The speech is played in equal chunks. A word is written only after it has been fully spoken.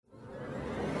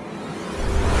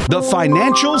The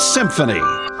Financial Symphony.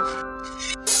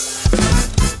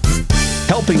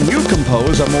 Helping you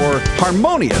compose a more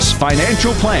harmonious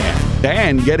financial plan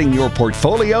and getting your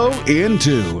portfolio in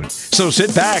tune. So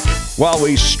sit back while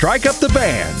we strike up the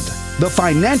band. The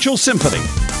Financial Symphony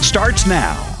starts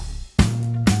now.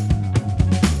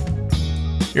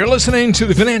 You're listening to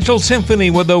the Financial Symphony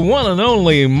with the one and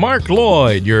only Mark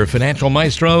Lloyd, your financial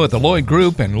maestro at the Lloyd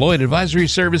Group and Lloyd Advisory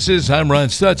Services. I'm Ron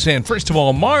Stutz, and first of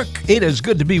all, Mark, it is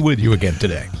good to be with you again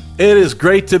today. It is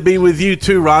great to be with you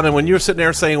too, Ron. And when you're sitting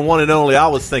there saying one and only, I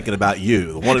was thinking about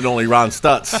you, the one and only Ron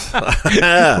Stutz.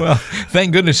 Well,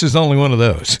 thank goodness it's only one of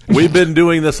those. We've been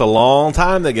doing this a long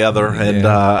time together, and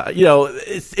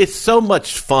it's so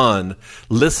much fun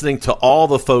listening to all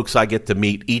the folks I get to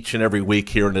meet each and every week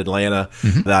here in Atlanta.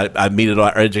 That I meet at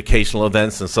our educational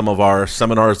events and some of our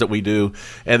seminars that we do,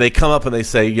 and they come up and they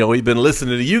say, we've been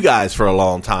listening to you guys for a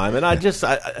long time, and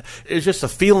it's just a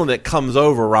feeling that comes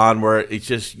over, Ron, where it's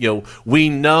just we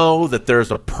know that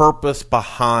there's a purpose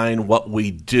behind what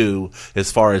we do as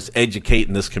far as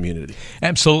educating this community.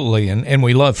 Absolutely, and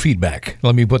we love feedback.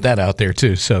 Let me put that out there,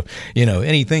 too. So,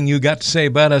 anything you got to say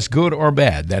about us, good or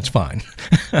bad, that's fine.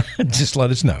 Just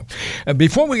let us know.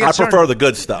 Before we get started, I prefer the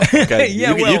good stuff, okay?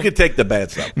 You can take the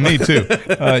bad stuff. Me, too.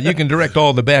 You can direct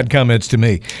all the bad comments to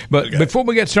me. But Before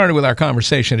we get started with our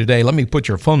conversation today, let me put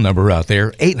your phone number out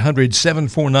there,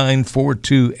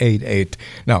 800-749-4288.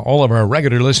 Now, all of our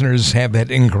regular listeners have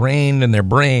that ingrained in their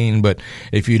brain, but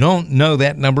if you don't know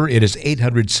that number, it is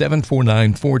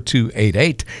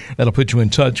 800-749-4288. That'll put you in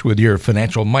touch with your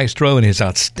financial maestro and his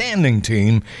outstanding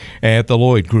team at the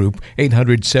Lloyd Group,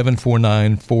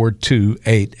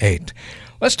 800-749-4288.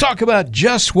 Let's talk about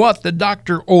just what the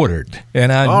doctor ordered.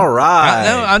 And all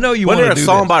right. I know you want to do this. Wasn't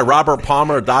there a song by Robert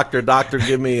Palmer, Doctor,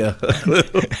 give me a,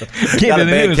 got a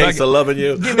bad case of loving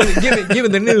you? Give me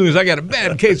the news. I got a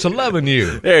bad case of loving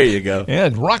you. There you go.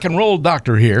 Yeah, rock and roll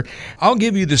doctor here. I'll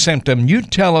give you the symptom. You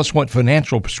tell us what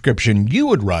financial prescription you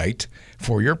would write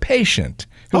for your patient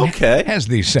who has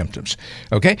these symptoms.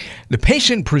 Okay? The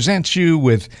patient presents you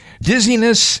with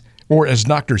dizziness, or as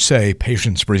doctors say,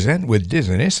 patients present with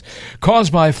dizziness,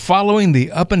 caused by following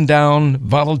the up and down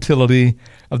volatility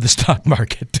of the stock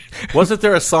market. Wasn't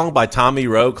there a song by Tommy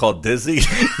Rowe called Dizzy?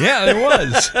 Yeah, there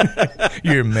was.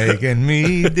 You're making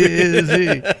me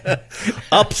dizzy.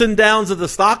 Ups and downs of the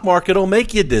stock market will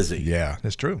make you dizzy. Yeah,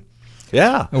 that's true.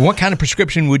 Yeah. And what kind of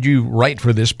prescription would you write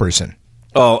for this person?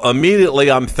 Oh, immediately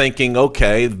I'm thinking,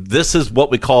 okay, this is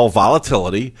what we call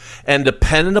volatility, and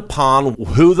depending upon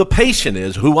who the patient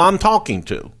is, who I'm talking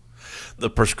to, the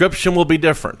prescription will be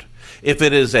different. If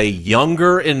it is a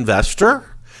younger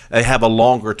investor, they have a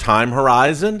longer time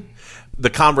horizon, the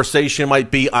conversation might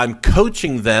be, I'm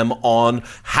coaching them on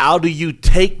how do you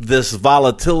take this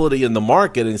volatility in the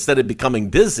market instead of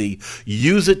becoming dizzy,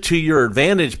 use it to your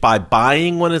advantage by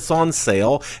buying when it's on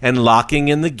sale and locking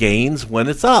in the gains when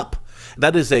it's up.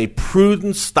 That is a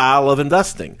prudent style of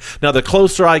investing. Now, the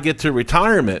closer I get to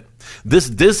retirement, this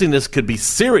dizziness could be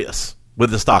serious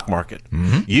with the stock market.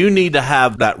 You need to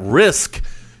have that risk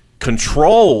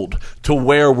controlled to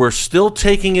where we're still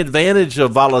taking advantage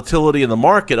of volatility in the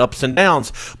market, ups and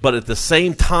downs, but at the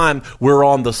same time, we're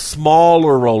on the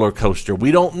smaller roller coaster.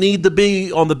 We don't need to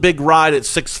be on the big ride at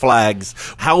Six Flags,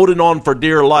 holding on for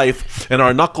dear life, and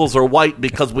our knuckles are white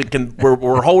because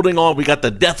we're holding on. We got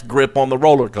the death grip on the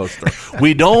roller coaster.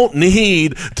 We don't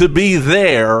need to be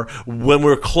there when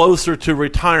we're closer to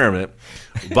retirement.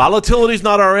 Volatility is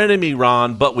not our enemy,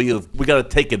 Ron, but we got to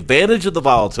take advantage of the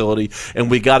volatility and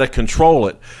we got to control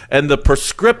it. And the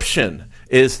prescription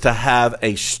is to have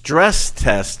a stress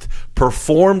test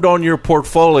performed on your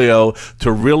portfolio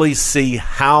to really see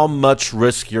how much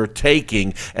risk you're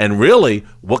taking and really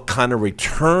what kind of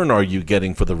return are you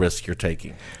getting for the risk you're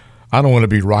taking. I don't want to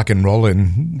be rock and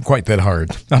rolling quite that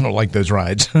hard. I don't like those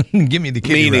rides. Give me the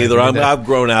kiddie Me neither. ride. I've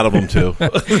grown out of them too.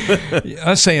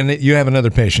 I'm saying that you have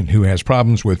another patient who has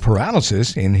problems with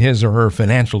paralysis in his or her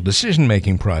financial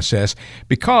decision-making process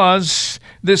because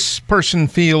this person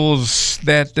feels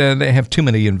that they have too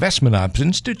many investment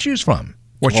options to choose from.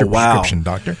 What's your prescription,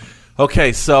 doctor?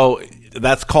 Okay, so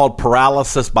that's called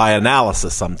paralysis by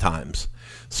analysis sometimes.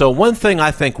 So one thing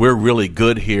I think we're really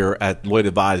good here at Lloyd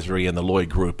Advisory and the Lloyd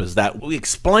Group is that we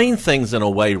explain things in a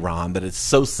way, Ron, that it's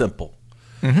so simple.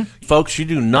 Folks, you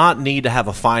do not need to have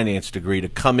a finance degree to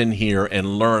come in here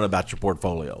and learn about your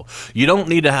portfolio. You don't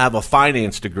need to have a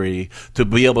finance degree to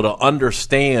be able to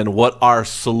understand what our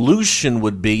solution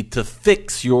would be to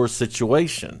fix your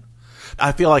situation.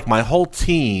 I feel like my whole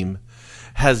team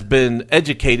has been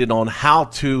educated on how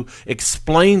to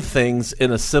explain things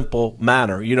in a simple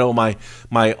manner. You know, my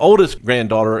oldest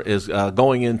granddaughter is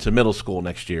going into middle school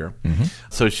next year. Mm-hmm.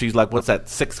 So she's like, what's that,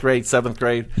 6th grade, 7th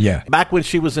grade? Yeah. Back when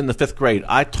she was in the 5th grade,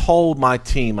 I told my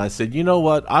team, I said, you know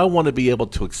what? I want to be able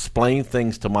to explain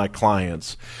things to my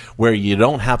clients where you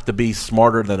don't have to be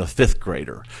smarter than a 5th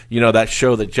grader. You know, that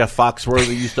show that Jeff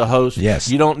Foxworthy used to host? Yes.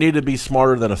 You don't need to be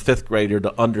smarter than a 5th grader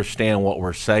to understand what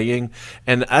we're saying.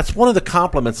 And that's one of the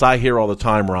compliments I hear all the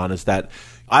time, Ron, is that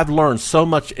I've learned so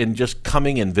much in just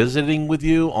coming and visiting with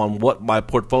you on what my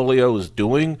portfolio is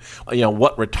doing, you know,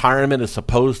 what retirement is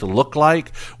supposed to look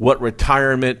like, what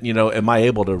retirement, you know, am I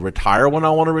able to retire when I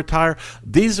want to retire?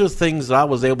 These are things that I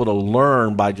was able to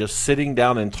learn by just sitting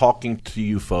down and talking to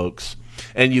you folks.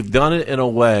 And you've done it in a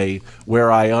way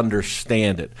where I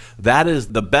understand it. That is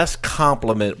the best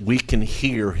compliment we can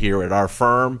hear here at our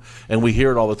firm, and we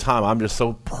hear it all the time. I'm just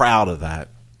so proud of that.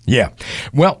 Yeah.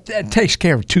 Well, that takes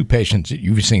care of 2 patients that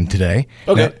you've seen today.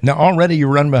 Okay. Now already you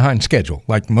run behind schedule,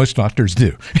 like most doctors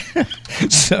do.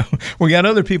 So we got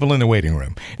other people in the waiting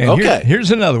room. And okay.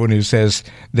 Here's another one who says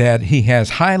that he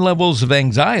has high levels of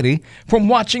anxiety from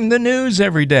watching the news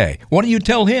every day. What do you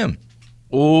tell him?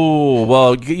 Oh,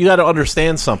 well, you got to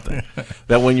understand something.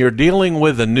 That when you're dealing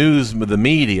with the news, with the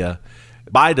media,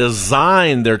 by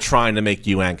design, they're trying to make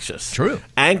you anxious. True.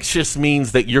 Anxious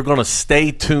means that you're going to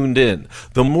stay tuned in.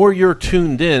 The more you're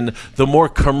tuned in, the more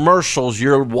commercials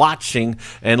you're watching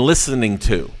and listening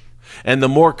to. And the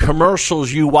more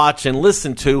commercials you watch and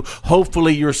listen to,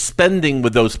 hopefully you're spending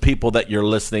with those people that you're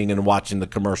listening and watching the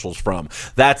commercials from.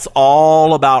 That's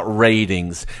all about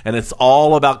ratings, and it's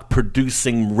all about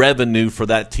producing revenue for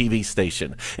that TV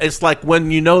station. It's like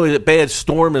when you know a bad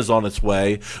storm is on its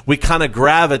way, we kind of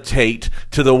gravitate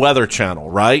to the Weather Channel,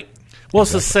 right? Well,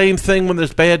 it's the same thing when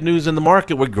there's bad news in the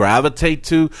market. We gravitate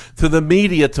to the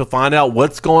media to find out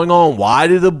what's going on. Why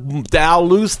did the Dow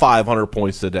lose 500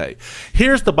 points today?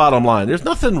 Here's the bottom line. There's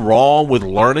nothing wrong with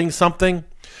learning something,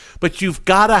 but you've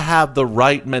got to have the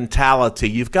right mentality.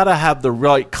 You've got to have the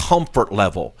right comfort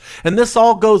level. And this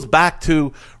all goes back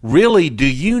to, really, do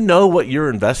you know what you're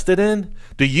invested in?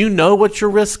 Do you know what your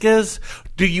risk is?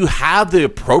 Do you have the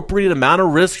appropriate amount of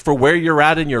risk for where you're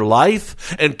at in your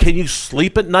life? And can you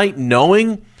sleep at night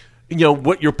knowing, you know,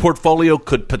 what your portfolio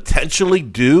could potentially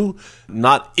do?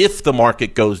 Not if the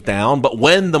market goes down, but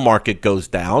when the market goes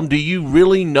down. Do you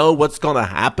really know what's going to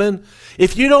happen?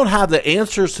 If you don't have the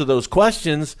answers to those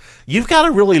questions, you've got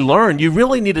to really learn. You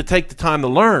really need to take the time to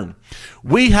learn.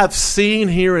 We have seen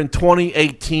here in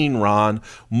 2018, Ron,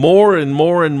 more and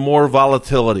more and more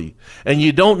volatility. And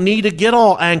you don't need to get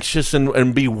all anxious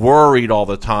and be worried all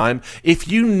the time. If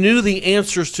you knew the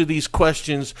answers to these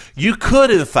questions, you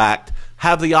could, in fact,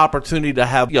 have the opportunity to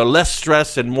have, you know, less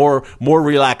stress and more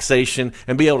relaxation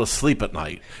and be able to sleep at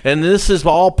night. And this is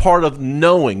all part of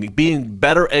knowing, being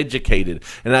better educated.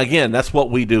 And again, that's what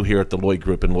we do here at the Lloyd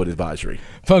Group and Lloyd Advisory.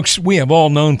 Folks, we have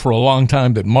all known for a long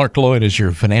time that Mark Lloyd is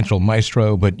your financial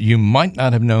maestro, but you might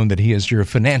not have known that he is your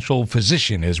financial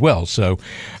physician as well. So,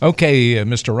 okay,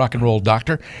 Mr. Rock and Roll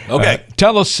Doctor. Okay.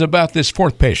 Tell us about this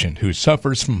 4th patient who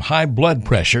suffers from high blood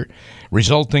pressure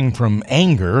resulting from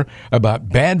anger about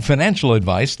bad financial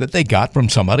advice that they got from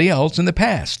somebody else in the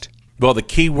past. Well, the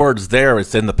key words there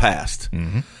is in the past.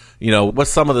 Mm-hmm. You know, what's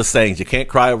some of the sayings? You can't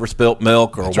cry over spilt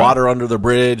milk, or water under the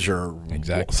bridge, or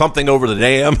something over the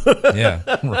dam.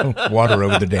 Yeah, water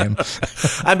over the dam.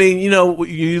 I mean, you know,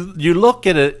 you look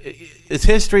at it, it's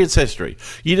history, it's history.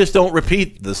 You just don't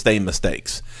repeat the same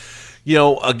mistakes. You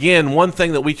know, again, one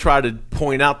thing that we try to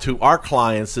point out to our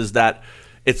clients is that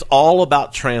it's all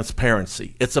about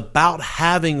transparency. It's about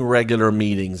having regular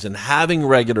meetings and having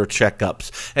regular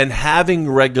checkups and having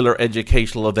regular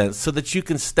educational events so that you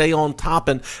can stay on top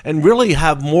and really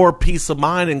have more peace of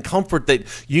mind and comfort that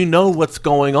you know what's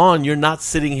going on. You're not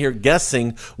sitting here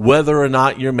guessing whether or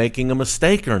not you're making a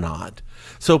mistake or not.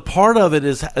 So part of it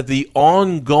is the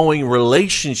ongoing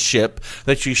relationship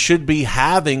that you should be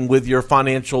having with your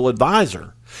financial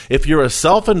advisor. If you're a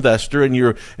self-investor and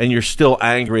you're still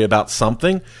angry about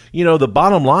something, you know, the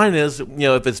bottom line is, you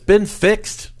know, if it's been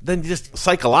fixed, then just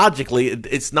psychologically,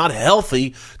 it's not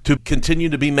healthy to continue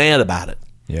to be mad about it.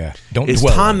 Yeah. It's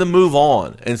time to move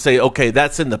on and say, okay,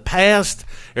 that's in the past.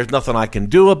 There's nothing I can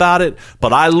do about it,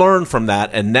 but I learned from that,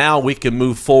 and now we can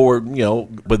move forward, you know,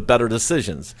 with better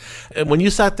decisions. And when you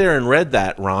sat there and read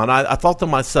that, Ron, I thought to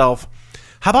myself,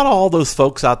 how about all those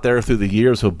folks out there through the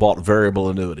years who have bought variable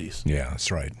annuities? Yeah,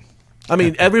 that's right. I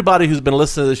mean, everybody who's been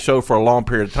listening to this show for a long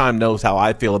period of time knows how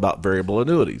I feel about variable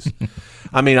annuities.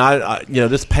 I mean,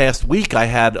 this past week I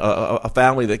had a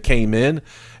family that came in,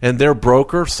 and their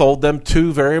broker sold them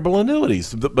 2 variable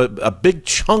annuities. But a big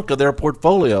chunk of their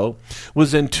portfolio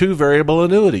was in 2 variable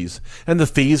annuities, and the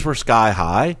fees were sky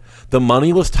high. The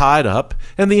money was tied up,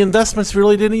 and the investments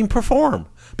really didn't even perform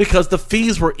because the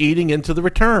fees were eating into the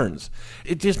returns.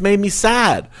 It just made me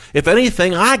sad. If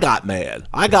anything, I got mad.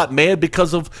 I got mad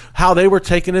because of how they were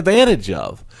taken advantage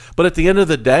of. But at the end of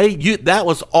the day, that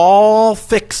was all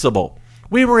fixable.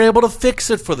 We were able to fix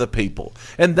it for the people.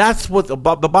 And that's what the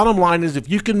bottom line is. If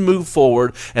you can move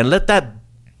forward and let that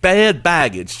bad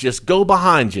baggage just go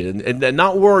behind you and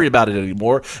not worry about it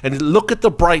anymore, and look at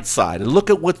the bright side and look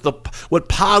at what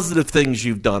positive things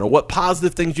you've done or what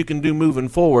positive things you can do moving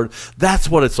forward, that's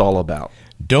what it's all about.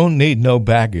 Don't need no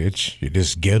baggage. You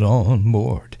just get on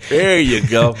board. There you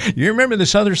go. You remember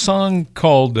this other song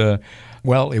called, it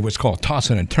was called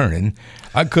Tossin' and Turnin'.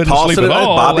 I couldn't sleep at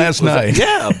all last night.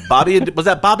 Bobby. Was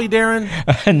that Bobby Darin?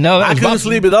 No, that was I couldn't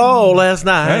sleep at all last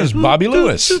night. That was Bobby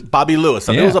Lewis. Bobby Lewis.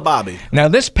 I knew it was a Bobby. Now,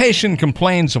 this patient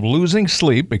complains of losing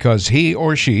sleep because he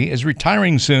or she is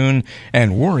retiring soon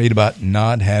and worried about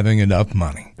not having enough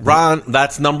money. Ron,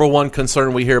 that's number one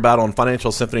concern we hear about on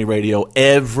Financial Symphony Radio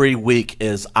every week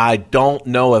is I don't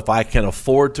know if I can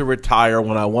afford to retire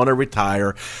when I want to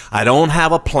retire. I don't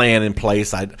have a plan in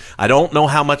place. I don't know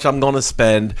how much I'm going to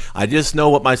spend. I just know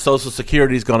what my Social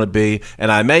Security is going to be,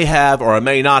 and I may have or I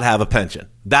may not have a pension.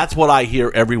 That's what I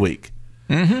hear every week.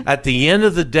 Mm-hmm. At the end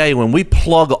of the day, when we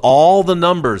plug all the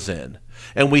numbers in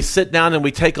and we sit down and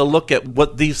we take a look at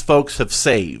what these folks have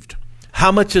saved,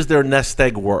 how much is their nest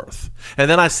egg worth? And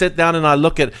then I sit down and I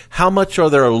look at how much are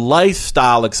their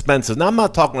lifestyle expenses. Now, I'm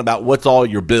not talking about what's all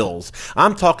your bills.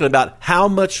 I'm talking about how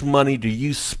much money do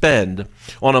you spend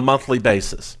on a monthly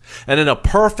basis. And in a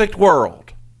perfect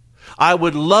world, I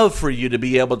would love for you to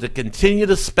be able to continue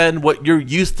to spend what you're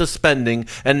used to spending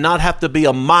and not have to be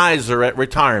a miser at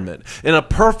retirement. In a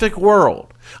perfect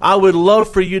world, I would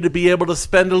love for you to be able to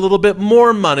spend a little bit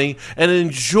more money and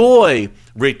enjoy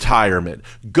retirement.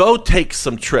 Go take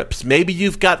some trips. Maybe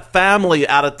you've got family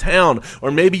out of town, or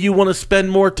maybe you want to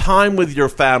spend more time with your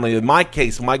family. In my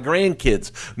case, my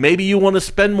grandkids. Maybe you want to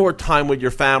spend more time with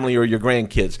your family or your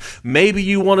grandkids. Maybe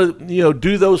you want to,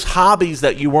 do those hobbies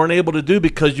that you weren't able to do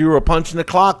because you were punching the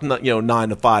clock, 9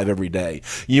 to 5 every day.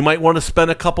 You might want to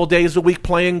spend a couple days a week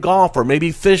playing golf, or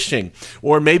maybe fishing,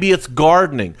 or maybe it's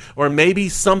gardening, or maybe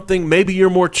you're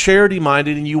more charity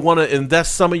minded and you want to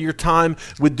invest some of your time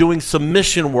with doing some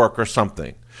mission work or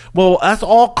something. Well, that's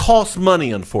all costs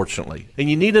money, unfortunately. And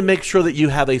you need to make sure that you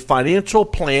have a financial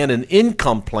plan, an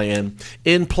income plan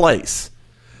in place.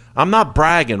 I'm not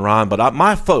bragging, Ron, but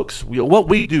my folks, what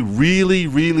we do really,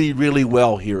 really, really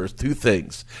well here is 2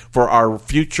 things for our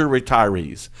future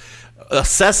retirees.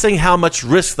 Assessing how much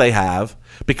risk they have,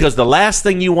 because the last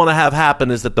thing you want to have happen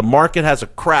is that the market has a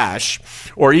crash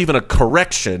or even a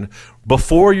correction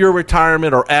before your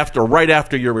retirement or right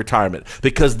after your retirement,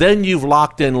 because then you've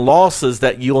locked in losses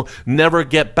that you'll never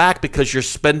get back because you're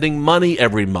spending money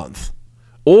every month.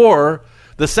 Or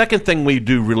the second thing we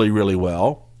do really, really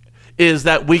well is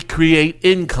that we create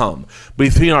income.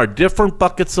 Between our different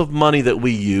buckets of money that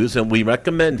we use and we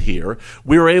recommend here,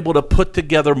 we're able to put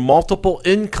together multiple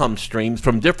income streams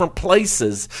from different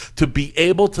places to be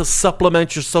able to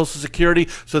supplement your Social Security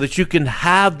so that you can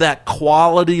have that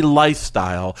quality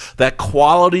lifestyle, that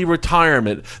quality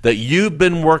retirement that you've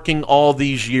been working all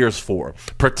these years for.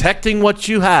 Protecting what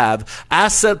you have,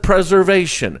 asset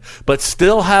preservation, but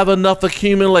still have enough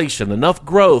accumulation, enough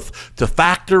growth to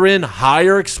factor in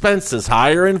higher expenses,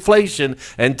 higher inflation,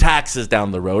 and taxes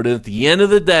down the road. And at the end of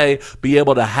the day, be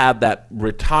able to have that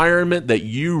retirement that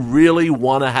you really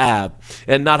want to have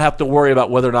and not have to worry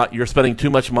about whether or not you're spending too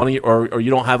much money or you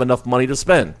don't have enough money to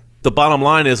spend. The bottom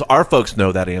line is our folks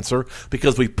know that answer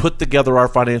because we put together our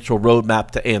financial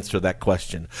roadmap to answer that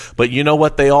question. But you know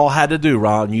what they all had to do,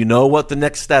 Ron? You know what the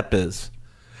next step is?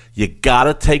 You got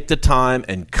to take the time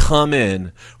and come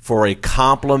in for a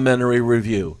complimentary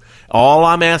review. All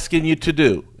I'm asking you to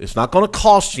do, it's not going to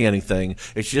cost you anything.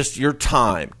 It's just your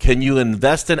time. Can you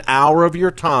invest an hour of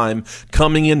your time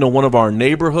coming into one of our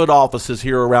neighborhood offices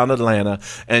here around Atlanta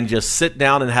and just sit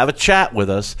down and have a chat with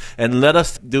us and let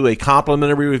us do a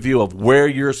complimentary review of where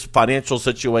your financial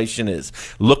situation is?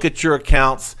 Look at your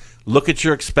accounts. look at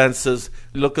your expenses,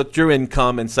 look at your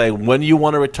income, and say when you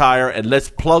want to retire, and let's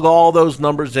plug all those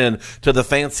numbers in to the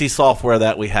fancy software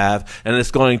that we have, and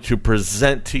it's going to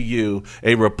present to you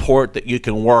a report that you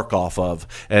can work off of.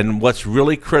 And what's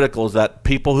really critical is that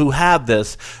people who have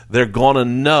this, they're going to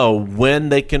know when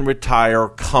they can retire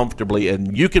comfortably,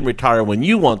 and you can retire when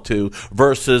you want to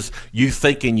versus you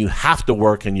thinking you have to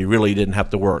work and you really didn't have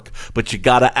to work. But you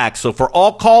got to act. So for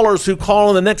all callers who call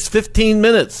in the next 15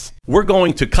 minutes, we're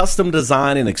going to custom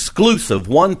design an exclusive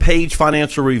one-page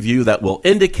financial review that will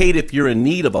indicate if you're in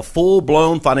need of a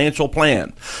full-blown financial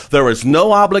plan. There is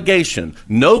no obligation,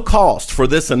 no cost for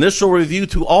this initial review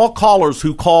to all callers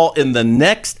who call in the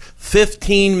next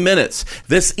 15 minutes.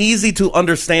 This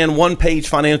easy-to-understand one-page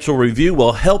financial review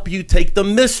will help you take the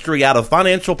mystery out of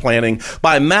financial planning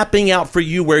by mapping out for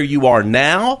you where you are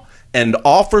now and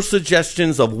offer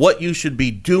suggestions of what you should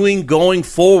be doing going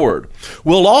forward.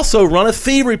 We'll also run a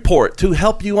fee report to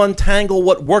help you untangle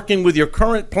what working with your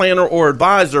current planner or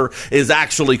advisor is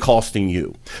actually costing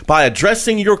you. By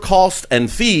addressing your costs and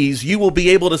fees, you will be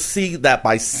able to see that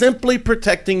by simply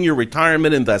protecting your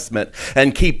retirement investment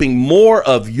and keeping more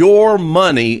of your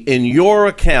money in your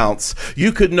accounts,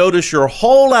 you could notice your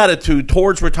whole attitude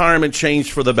towards retirement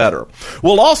change for the better.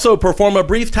 We'll also perform a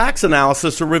brief tax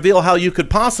analysis to reveal how you could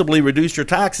possibly reduce your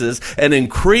taxes and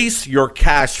increase your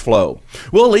cash flow.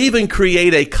 We'll even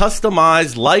create a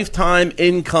customized lifetime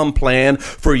income plan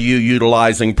for you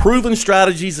utilizing proven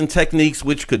strategies and techniques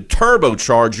which could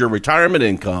turbocharge your retirement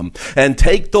income and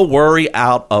take the worry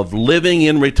out of living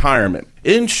in retirement.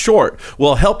 In short,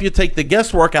 we'll help you take the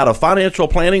guesswork out of financial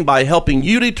planning by helping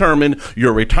you determine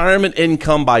your retirement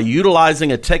income by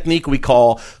utilizing a technique we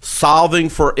call solving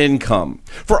for income.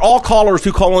 For all callers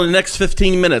who call in the next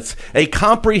 15 minutes, a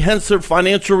comprehensive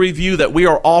financial review that we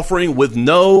are offering with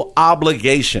no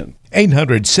obligation.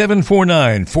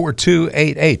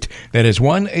 800-749-4288. That is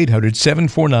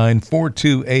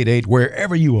 1-800-749-4288.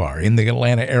 Wherever you are in the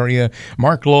Atlanta area,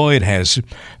 Mark Lloyd has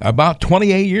about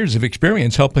 28 years of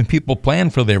experience helping people plan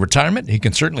for their retirement. He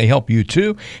can certainly help you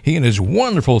too. He and his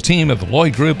wonderful team of the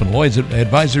Lloyd Group and Lloyd's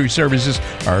Advisory Services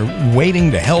are waiting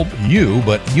to help you,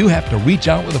 but you have to reach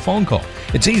out with a phone call.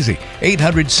 It's easy.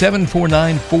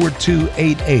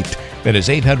 800-749-4288. That is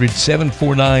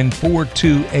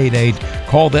 800-749-4288.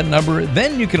 Call that number,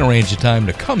 then you can arrange a time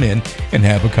to come in and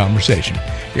have a conversation.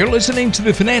 You're listening to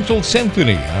the Financial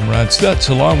Symphony. I'm Ron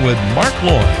Stutz along with Mark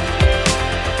Lloyd.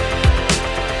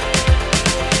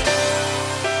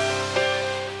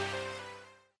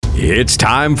 It's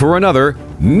time for another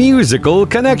Musical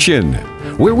Connection,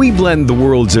 where we blend the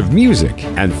worlds of music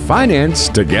and finance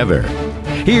together.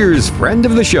 Here's friend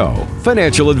of the show,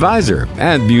 financial advisor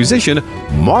and musician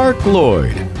Mark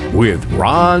Lloyd with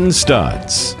Ron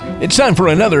Stutz. It's time for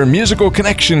another musical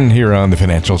connection here on the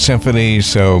Financial Symphony.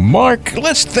 So, Mark,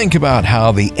 let's think about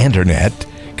how the internet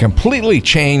completely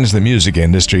changed the music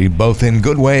industry, both in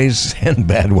good ways and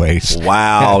bad ways.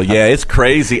 Wow, yeah, it's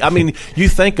crazy. I mean, you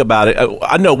think about it.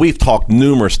 I know we've talked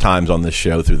numerous times on this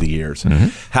show through the years,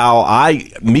 how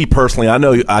me personally, I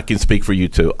know I can speak for you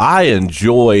too, I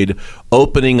enjoyed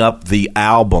opening up the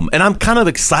album. And I'm kind of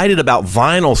excited about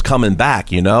vinyls coming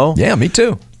back, you know? Yeah, me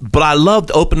too. But I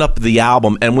loved opening up the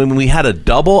album, and when we had a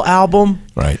double album,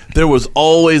 right, there was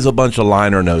always a bunch of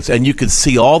liner notes, and you could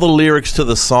see all the lyrics to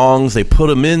the songs. They put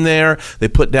them in there. They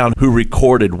put down who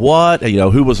recorded what, you know,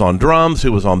 who was on drums,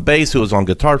 who was on bass, who was on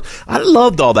guitars. I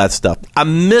loved all that stuff.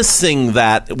 I'm missing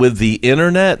that with the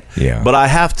internet, but I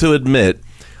have to admit,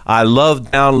 I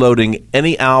love downloading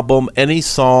any album, any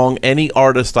song, any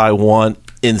artist I want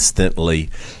instantly.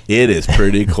 It is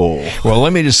pretty cool. Well,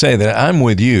 let me just say that I'm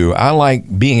with you. I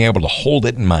like being able to hold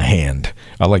it in my hand.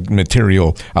 I like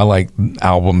material. I like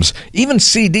albums. Even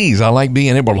CDs, I like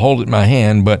being able to hold it in my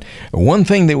hand. But one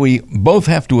thing that we both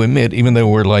have to admit, even though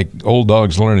we're like old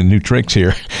dogs learning new tricks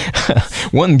here,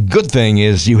 one good thing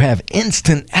is you have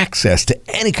instant access to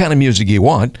any kind of music you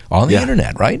want on the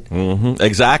internet, right? Mm-hmm.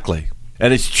 Exactly.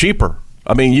 And it's cheaper.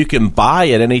 I mean, you can buy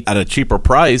it at a cheaper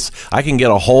price. I can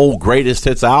get a whole greatest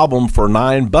hits album for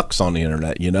 $9 on the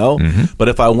internet, you know? But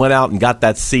if I went out and got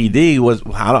that CD, I don't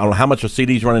know how much are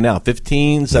CDs running now,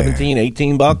 15, 17,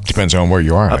 $18? Depends on where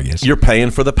you are, I guess. You're paying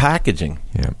for the packaging.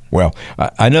 Yeah. Well,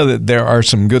 I know that there are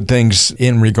some good things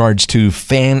in regards to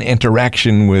fan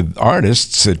interaction with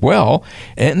artists as well,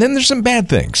 and then there's some bad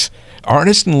things.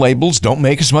 Artists and labels don't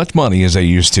make as much money as they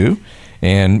used to.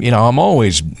 And, I'm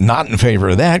always not in favor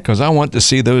of that because I want to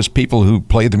see those people who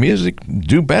play the music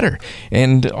do better.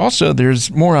 And also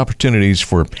there's more opportunities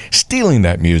for stealing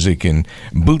that music and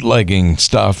bootlegging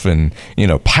stuff and,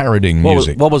 pirating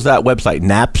music. What was that website?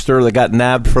 Napster? They got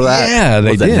nabbed for that? Yeah,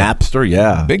 they did. Napster?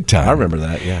 Yeah. Big time. I remember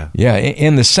that, yeah. Yeah,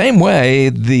 in the same way,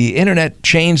 the internet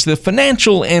changed the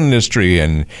financial industry,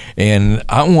 and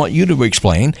I want you to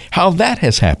explain how that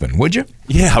has happened, would you?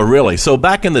 Yeah, really. So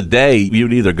back in the day, you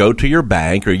would either go to your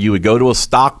bank or you would go to a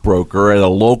stockbroker at a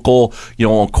local,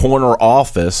 corner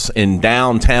office in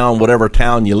downtown, whatever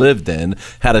town you lived in,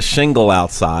 had a shingle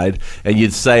outside, and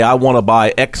you'd say, I want to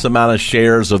buy X amount of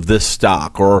shares of this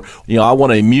stock, or, I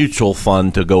want a mutual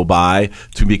fund to go buy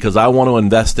because I want to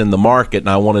invest in the market and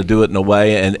I want to do it in a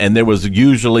way, and there was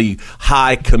usually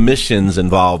high commissions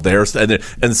involved there.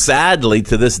 And sadly,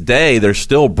 to this day, there's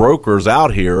still brokers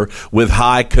out here with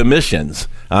high commissions.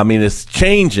 I mean, it's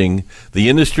changing. The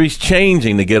industry's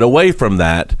changing to get away from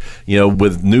that,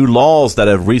 with new laws that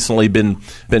have recently been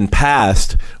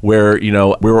passed where,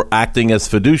 we're acting as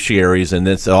fiduciaries, and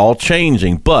it's all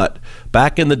changing. But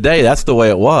back in the day, that's the way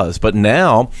it was. But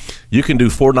now you can do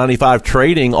 $4.95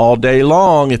 trading all day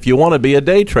long if you want to be a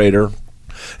day trader.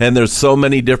 And there's so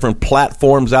many different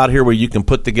platforms out here where you can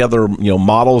put together,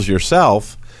 models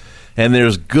yourself. And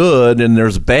there's good and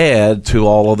there's bad to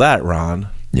all of that, Ron.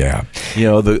 Yeah.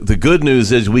 The good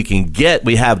news is we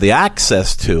have the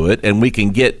access to it, and we can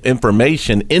get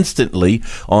information instantly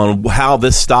on how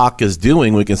this stock is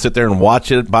doing. We can sit there and watch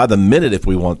it by the minute if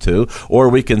we want to, or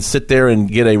we can sit there and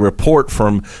get a report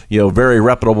from, very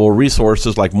reputable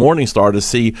resources like Morningstar to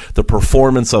see the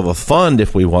performance of a fund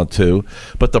if we want to.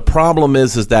 But the problem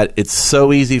is that it's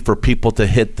so easy for people to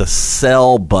hit the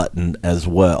sell button as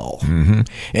well. Mm-hmm.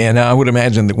 And I would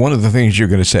imagine that one of the things you're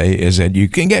going to say is that you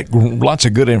can get lots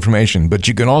of good information, but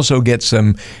you can also get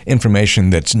some information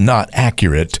that's not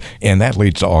accurate, and that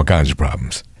leads to all kinds of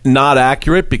problems. Not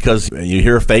accurate because you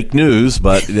hear fake news,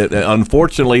 but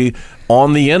unfortunately,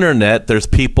 on the internet, there's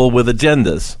people with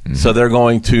agendas. Mm-hmm. So they're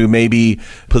going to maybe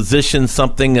position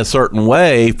something a certain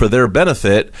way for their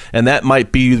benefit, and that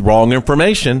might be wrong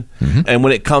information. Mm-hmm. And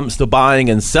when it comes to buying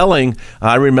and selling,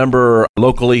 I remember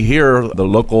locally here, the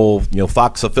local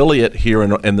Fox affiliate here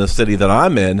in the city that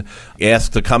I'm in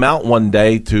asked to come out one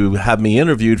day to have me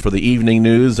interviewed for the evening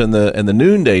news and the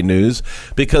noonday news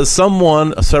because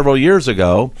someone several years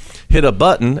ago hit a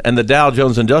button and the Dow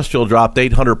Jones Industrial dropped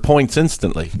 800 points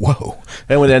instantly. Whoa.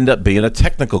 And would end up being a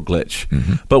technical glitch.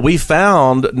 Mm-hmm. But we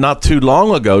found not too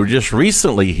long ago, just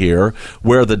recently here,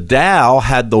 where the Dow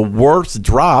had the worst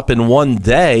drop in one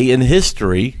day in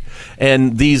history,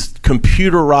 and these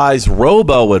computerized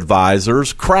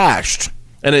robo-advisors crashed,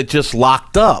 and it just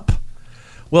locked up.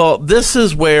 Well, this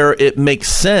is where it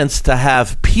makes sense to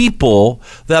have people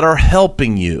that are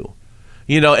helping you.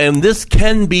 And this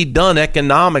can be done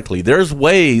economically. There's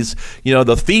ways,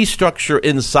 the fee structure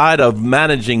inside of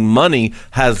managing money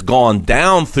has gone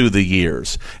down through the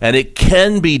years, and it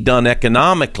can be done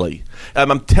economically.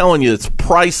 And I'm telling you, it's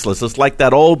priceless. It's like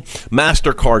that old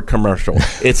MasterCard commercial.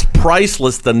 It's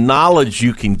priceless, the knowledge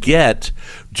you can get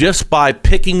just by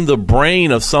picking the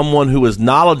brain of someone who is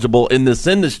knowledgeable in this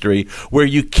industry where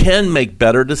you can make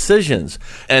better decisions.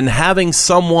 And having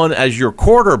someone as your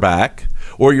quarterback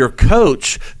or your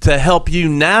coach to help you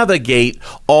navigate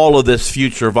all of this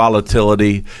future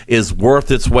volatility is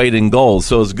worth its weight in gold.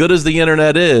 So as good as the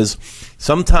internet is,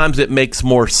 sometimes it makes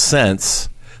more sense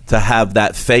to have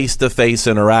that face-to-face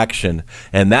interaction.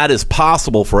 And that is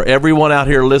possible for everyone out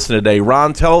here listening today.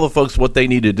 Ron, tell the folks what they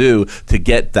need to do to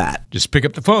get that. Just pick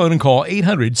up the phone and call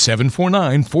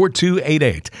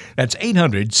 800-749-4288. That's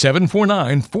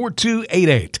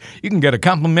 800-749-4288. You can get a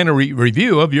complimentary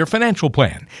review of your financial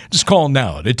plan. Just call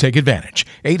now to take advantage.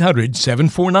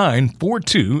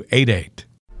 800-749-4288.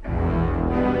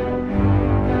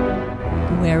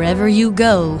 Wherever you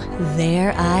go,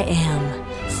 there I am.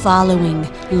 Following,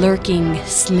 lurking,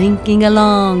 slinking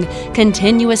along,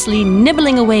 continuously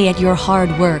nibbling away at your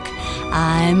hard work.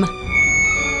 I'm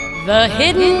the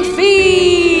Hidden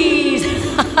Fees!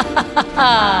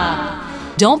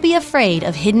 Don't be afraid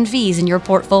of hidden fees in your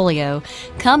portfolio.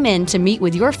 Come in to meet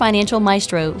with your financial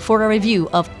maestro for a review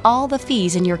of all the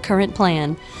fees in your current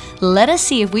plan. Let us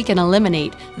see if we can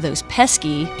eliminate those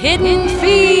pesky hidden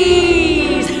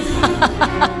fees!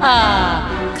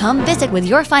 Come visit with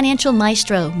your financial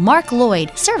maestro, Mark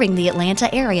Lloyd, serving the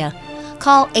Atlanta area.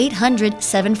 Call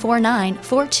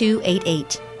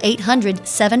 800-749-4288.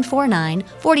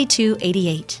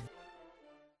 800-749-4288.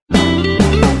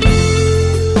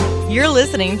 You're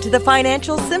listening to The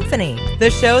Financial Symphony,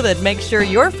 the show that makes sure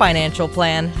your financial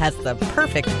plan has the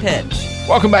perfect pitch.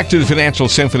 Welcome back to the Financial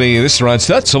Symphony. This is Ron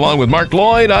Stutz along with Mark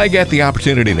Lloyd. I got the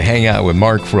opportunity to hang out with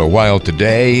Mark for a while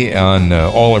today on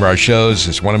all of our shows.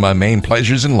 It's one of my main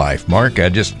pleasures in life. Mark, I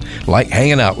just like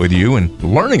hanging out with you and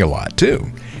learning a lot too.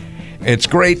 It's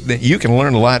great that you can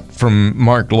learn a lot from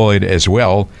Mark Lloyd as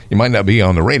well. You might not be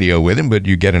on the radio with him, but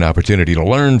you get an opportunity to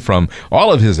learn from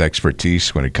all of his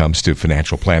expertise when it comes to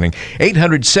financial planning.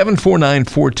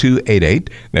 800-749-4288.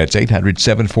 That's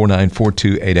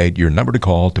 800-749-4288, your number to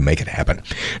call to make it happen.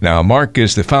 Now, Mark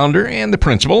is the founder and the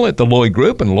principal at the Lloyd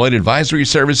Group and Lloyd Advisory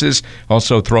Services.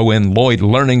 Also throw in Lloyd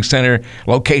Learning Center.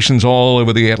 Locations all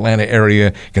over the Atlanta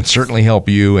area can certainly help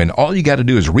you. And all you got to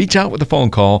do is reach out with a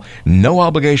phone call. No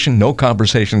obligation, no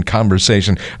conversation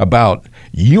about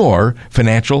your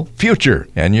financial future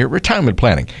and your retirement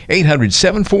planning.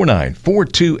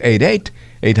 800-749-4288.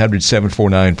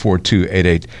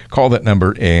 800-749-4288. Call that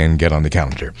number and get on the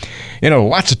calendar. You know,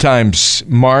 lots of times,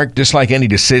 Mark, just like any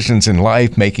decisions in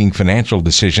life, making financial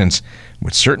decisions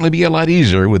would certainly be a lot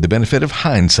easier with the benefit of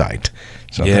hindsight.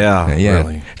 So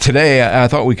really. Today, I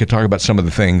thought we could talk about some of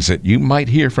the things that you might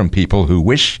hear from people who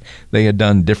wish they had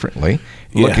done differently,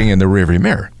 looking in the rearview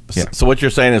mirror. Yeah. So what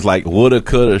you're saying is like woulda,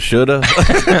 coulda, shoulda?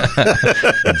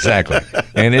 Exactly.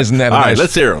 And isn't that all right,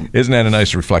 let's hear them. Isn't that a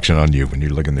nice reflection on you when you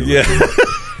look in the rearview mirror?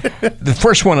 The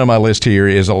first one on my list here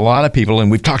is a lot of people,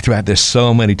 and we've talked about this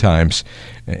so many times,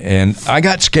 and I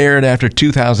got scared after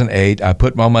 2008. I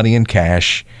put my money in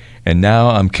cash, and now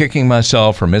I'm kicking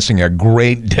myself for missing a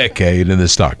great decade in the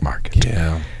stock market.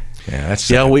 Yeah,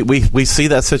 we see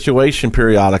that situation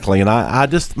periodically, and I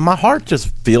just, my heart just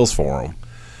feels for them.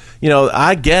 You know,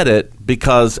 I get it,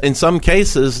 because in some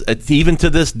cases, even to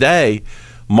this day,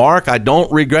 Mark, I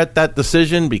don't regret that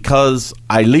decision, because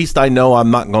at least I know I'm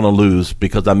not going to lose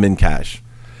because I'm in cash.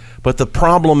 But the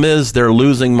problem is they're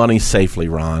losing money safely,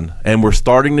 Ron. And we're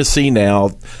starting to see now,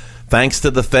 thanks to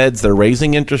the feds, they're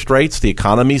raising interest rates. The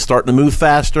economy's starting to move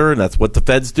faster, and that's what the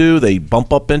feds do. They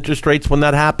bump up interest rates when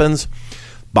that happens.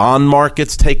 Bond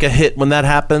markets take a hit when that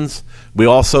happens. We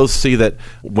also see that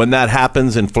when that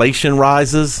happens, inflation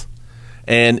rises.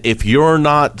 And if you're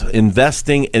not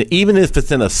investing, and even if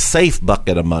it's in a safe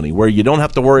bucket of money where you don't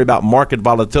have to worry about market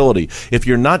volatility, if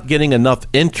you're not getting enough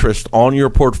interest on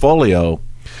your portfolio,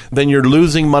 then you're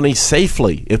losing money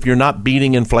safely if you're not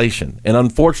beating inflation. And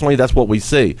unfortunately, that's what we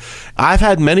see. I've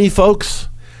had many folks,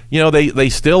 you know, they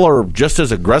still are just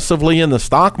as aggressively in the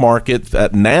stock market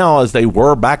now as they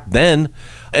were back then,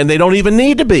 and they don't even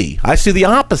need to be. I see the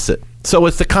opposite. So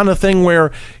it's the kind of thing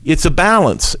where it's a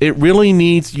balance. It really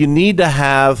needs, you need to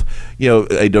have, you know,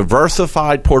 a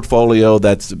diversified portfolio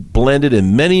that's blended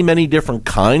in many, many different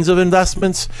kinds of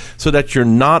investments, so that you're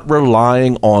not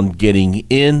relying on getting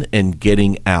in and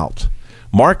getting out.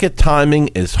 Market timing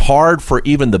is hard for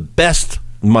even the best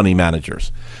money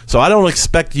managers. So I don't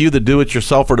expect you to do it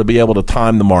yourself or to be able to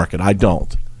time the market. I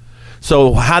don't.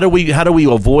 So how do we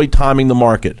avoid timing the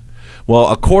market? Well,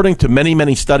 according to many,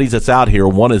 many studies that's out here,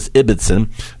 one is Ibbotson,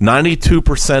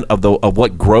 92% of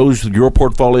what grows your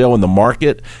portfolio in the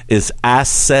market is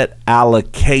asset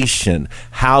allocation,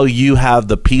 how you have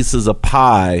the pieces of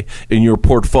pie in your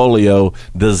portfolio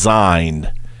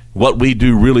designed. What we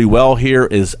do really well here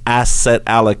is asset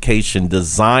allocation,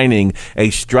 designing a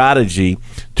strategy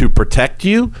to protect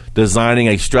you, designing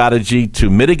a strategy to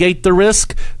mitigate the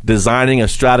risk, designing a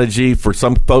strategy for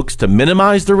some folks to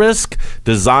minimize the risk,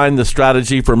 design the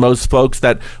strategy for most folks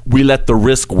that we let the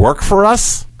risk work for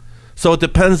us. So it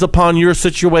depends upon your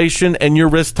situation and your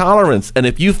risk tolerance. And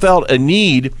if you felt a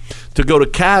need to go to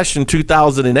cash in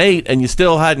 2008 and you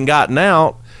still hadn't gotten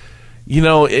out, you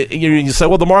know, you say,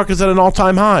 well, the market's at an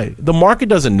all-time high. The market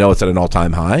doesn't know it's at an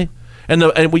all-time high. And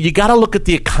you got to look at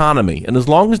the economy. And as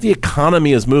long as the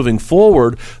economy is moving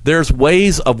forward, there's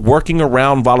ways of working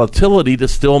around volatility to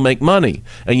still make money.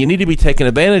 And you need to be taking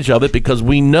advantage of it, because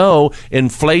we know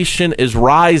inflation is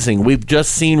rising. We've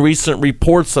just seen recent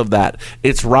reports of that.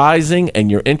 It's rising, and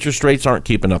your interest rates aren't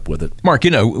keeping up with it. Mark,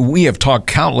 you know, we have talked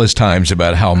countless times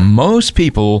about how most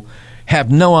people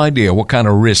have no idea what kind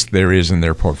of risk there is in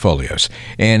their portfolios.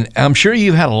 And I'm sure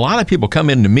you've had a lot of people come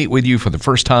in to meet with you for the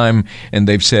first time, and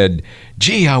they've said,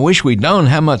 gee, I wish we'd known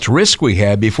how much risk we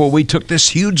had before we took this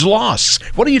huge loss.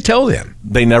 What do you tell them?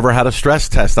 They never had a stress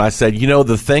test. I said, you know,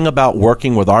 the thing about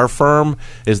working with our firm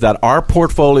is that our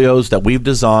portfolios that we've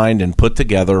designed and put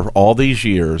together all these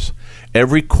years,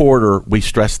 every quarter we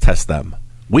stress test them.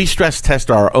 We stress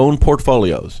test our own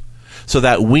portfolios, so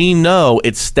that we know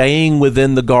it's staying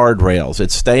within the guardrails,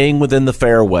 it's staying within the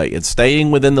fairway, it's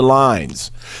staying within the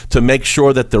lines, to make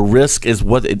sure that the risk is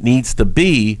what it needs to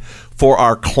be for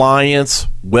our clients'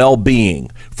 well-being,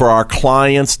 for our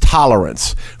clients'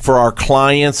 tolerance, for our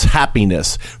clients'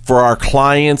 happiness, for our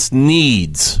clients'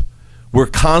 needs. We're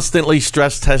constantly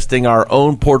stress testing our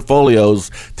own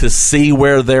portfolios to see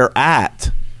where they're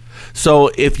at.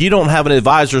 So if you don't have an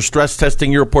advisor stress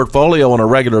testing your portfolio on a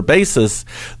regular basis,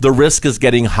 the risk is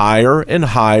getting higher and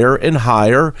higher and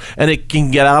higher, and it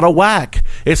can get out of whack.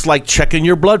 It's like checking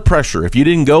your blood pressure. If you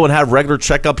didn't go and have regular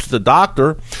checkups to the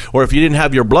doctor, or if you didn't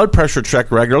have your blood pressure checked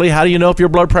regularly, how do you know if your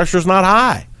blood pressure is not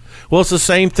high? Well, it's the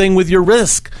same thing with your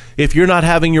risk. If you're not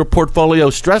having your portfolio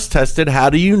stress tested, how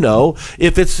do you know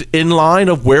if it's in line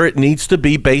of where it needs to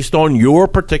be based on your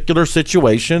particular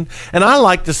situation? And I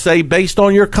like to say based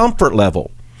on your comfort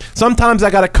level. Sometimes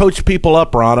I got to coach people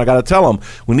up, Ron. I got to tell them,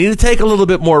 we need to take a little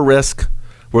bit more risk.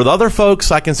 With other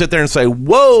folks, I can sit there and say,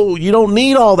 whoa, you don't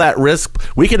need all that risk.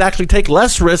 We can actually take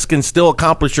less risk and still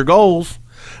accomplish your goals.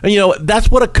 And,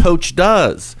 that's what a coach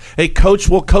does. A coach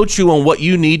will coach you on what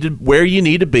you need to, where you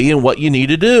need to be and what you need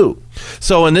to do.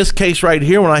 So in this case right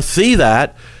here, when I see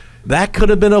that could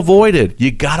have been avoided.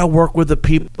 You got to work with the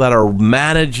people that are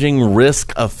managing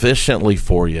risk efficiently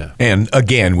for you. And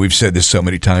again, we've said this so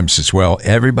many times as well.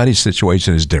 Everybody's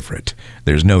situation is different.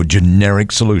 There's no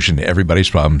generic solution to everybody's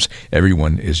problems.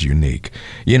 Everyone is unique.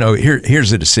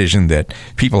 Here's a decision that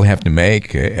people have to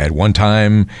make at one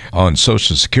time on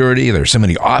Social Security. There's so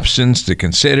many options to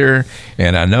consider.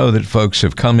 And I know that folks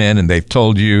have come in and they've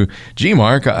told you, gee,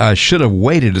 Mark, I should have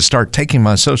waited to start taking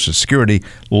my Social Security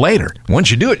later.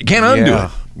 Once you do it, you can't undo it.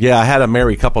 Yeah, I had a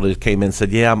married couple that came in and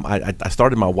said, I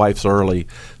started my wife's early,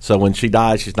 so when she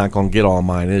dies, she's not going to get all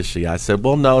mine, is she? I said,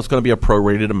 well, no, it's going to be a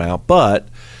prorated amount, but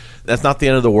that's not the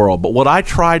end of the world. But what I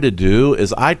try to do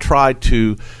is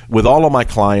with all of my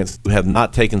clients who have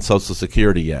not taken Social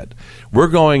Security yet, we're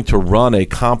going to run a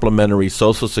complimentary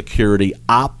Social Security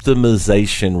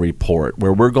optimization report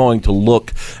where we're going to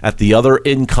look at the other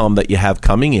income that you have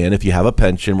coming in. If you have a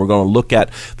pension, we're going to look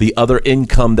at the other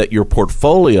income that your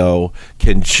portfolio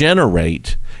can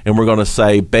generate. And we're going to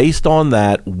say, based on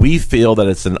that, we feel that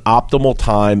it's an optimal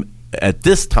time at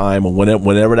this time,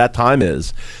 whenever that time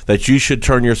is, that you should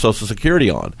turn your Social Security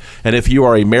on. And if you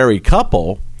are a married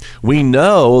couple, we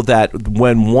know that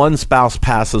when one spouse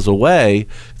passes away,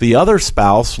 the other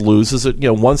spouse loses it.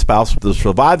 The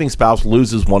surviving spouse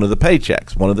loses one of the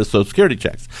paychecks, one of the Social Security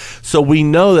checks. So we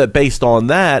know that based on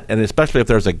that, and especially if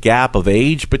there's a gap of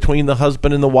age between the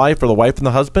husband and the wife or the wife and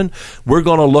the husband, we're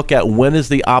going to look at when is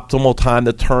the optimal time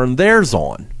to turn theirs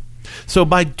on. So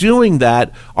by doing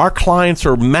that, our clients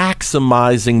are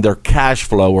maximizing their cash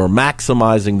flow or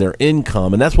maximizing their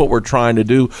income. And that's what we're trying to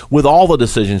do with all the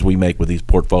decisions we make with these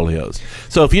portfolios.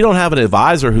 So if you don't have an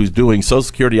advisor who's doing Social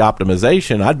Security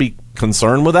optimization, I'd be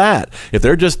concerned with that. If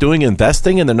they're just doing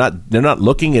investing and they're not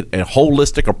looking at a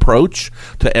holistic approach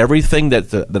to everything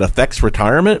that affects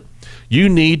retirement, you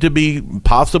need to be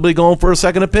possibly going for a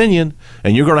second opinion,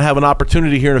 and you're going to have an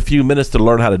opportunity here in a few minutes to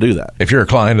learn how to do that. If you're a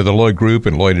client of the Lloyd Group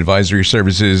and Lloyd Advisory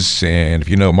Services, and if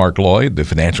you know Mark Lloyd, the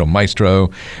financial maestro,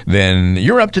 then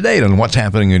you're up to date on what's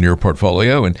happening in your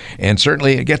portfolio, and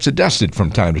certainly it gets adjusted from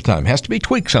time to time. It has to be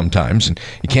tweaked sometimes, and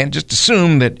you can't just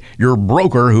assume that your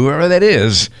broker, whoever that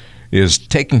is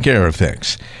taking care of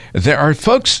things. There are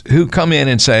folks who come in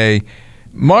and say,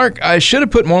 Mark, I should have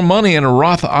put more money in a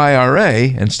Roth IRA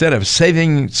instead of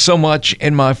saving so much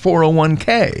in my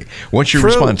 401k. What's your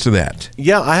response to that?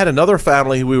 Yeah, I had another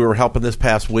family who we were helping this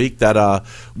past week that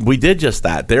we did just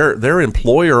that. Their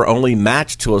employer only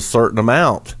matched to a certain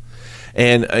amount.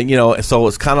 And, so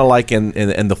it's kind of like in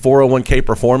the 401k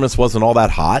performance wasn't all that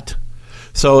hot.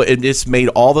 So it's made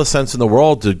all the sense in the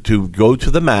world to go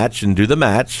to the match and do the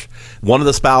match. One of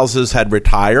the spouses had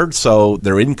retired, so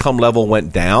their income level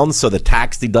went down, so the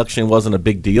tax deduction wasn't a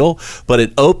big deal. But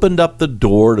it opened up the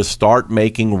door to start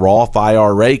making Roth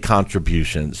IRA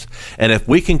contributions. And if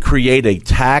we can create a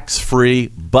tax-free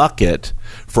bucket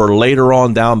for later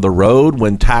on down the road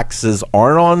when taxes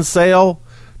aren't on sale.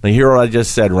 Now, hear what I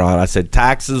just said, Ron. I said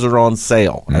taxes are on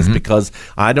sale. That's because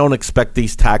I don't expect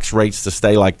these tax rates to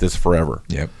stay like this forever.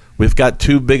 Yep. We've got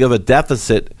too big of a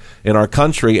deficit in our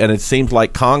country, and it seems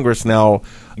like Congress now,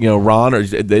 Ron,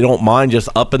 they don't mind just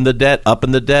upping the debt,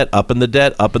 upping the debt, upping the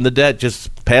debt, upping the debt.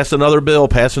 Just pass another bill,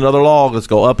 pass another law. Let's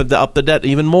go up the debt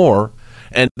even more.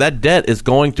 And that debt is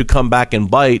going to come back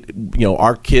and bite,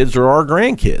 our kids or our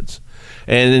grandkids.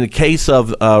 And in the case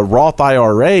of Roth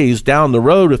IRAs, down the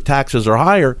road, if taxes are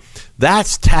higher,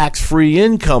 That's tax-free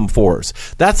income for us.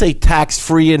 That's a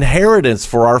tax-free inheritance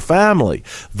for our family.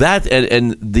 That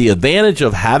and the advantage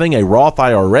of having a Roth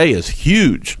IRA is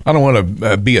huge. I don't want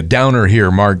to be a downer here,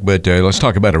 Mark, but let's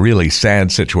talk about a really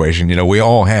sad situation. You know, we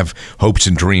all have hopes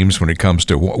and dreams when it comes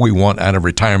to what we want out of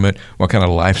retirement, what kind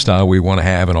of lifestyle we want to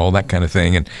have, and all that kind of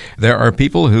thing. And there are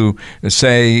people who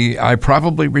say, I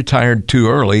probably retired too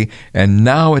early, and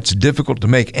now it's difficult to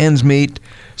make ends meet,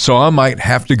 so I might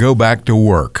have to go back to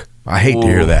work. I hate to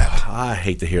hear that. I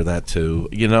hate to hear that too.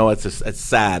 You know, it's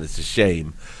sad. It's a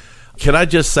shame. Can I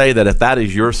just say that if that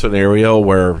is your scenario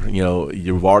where, you know,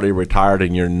 you've already retired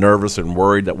and you're nervous and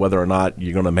worried that whether or not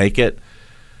you're going to make it,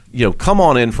 you know, come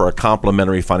on in for a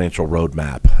complimentary financial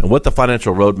roadmap. And what the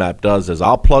financial roadmap does is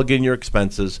I'll plug in your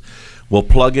expenses. We'll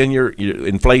plug in your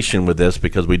inflation with this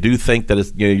because we do think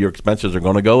that your expenses are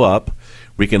going to go up.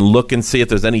 We can look and see if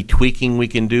there's any tweaking we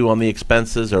can do on the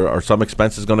expenses, or are some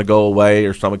expenses going to go away,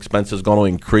 or some expenses going to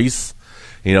increase.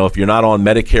 You know, if you're not on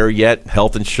Medicare yet,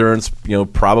 health insurance, you know,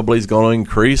 probably is going to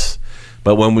increase.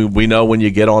 But when we know when you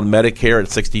get on Medicare at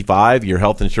 65, your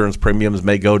health insurance premiums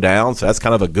may go down, so that's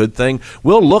kind of a good thing.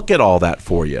 We'll look at all that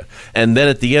for you. And then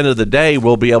at the end of the day,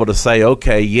 we'll be able to say,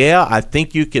 okay, yeah, I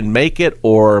think you can make it,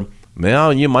 or,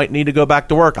 well, you might need to go back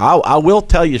to work. I will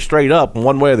tell you straight up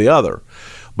one way or the other.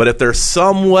 But if there's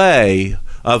some way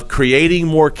of creating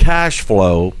more cash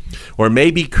flow, or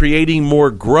maybe creating more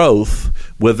growth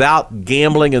without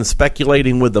gambling and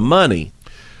speculating with the money,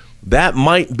 that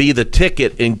might be the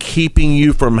ticket in keeping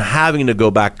you from having to go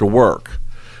back to work.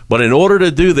 But in order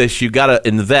to do this, you got to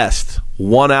invest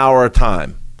 1 hour at a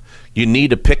time. You need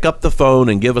to pick up the phone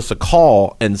and give us a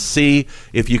call and see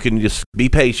if you can just be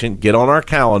patient, get on our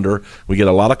calendar. We get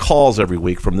a lot of calls every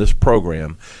week from this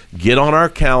program. Get on our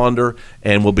calendar,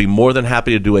 and we'll be more than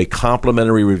happy to do a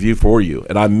complimentary review for you.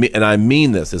 And I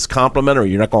mean this. It's complimentary.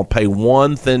 You're not going to pay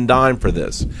one thin dime for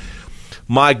this.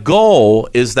 My goal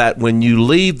is that when you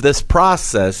leave this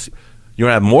process, you're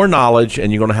going to have more knowledge, and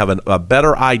you're going to have a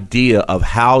better idea of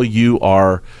how you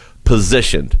are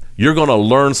positioned. You're going to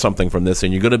learn something from this,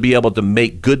 and you're going to be able to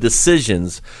make good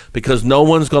decisions because no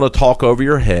one's going to talk over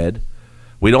your head.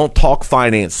 We don't talk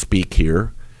finance speak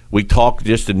here. We talk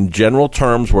just in general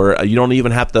terms where you don't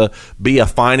even have to be a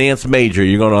finance major.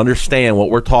 You're going to understand what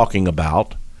we're talking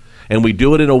about. And we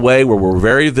do it in a way where we're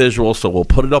very visual, so we'll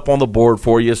put it up on the board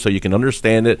for you so you can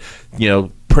understand it. You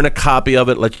know, print a copy of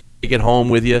it, let you take it home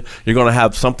with you. You're going to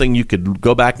have something you could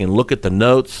go back and look at the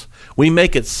notes. We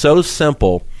make it so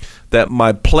simple that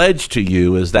my pledge to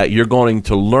you is that you're going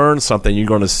to learn something, you're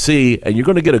going to see, and you're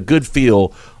going to get a good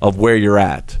feel of where you're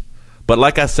at. But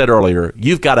like I said earlier,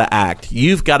 you've got to act.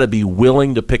 You've got to be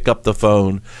willing to pick up the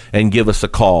phone and give us a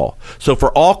call. So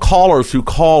for all callers who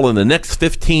call in the next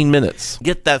 15 minutes,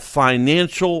 get that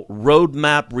financial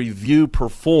roadmap review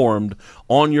performed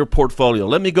on your portfolio.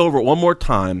 Let me go over it one more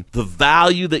time. The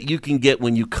value that you can get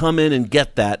when you come in and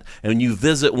get that and you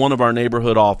visit one of our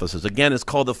neighborhood offices. Again, it's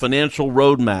called the Financial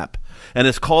Roadmap. And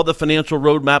it's called the Financial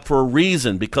Roadmap for a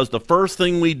reason, because the first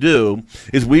thing we do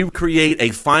is we create a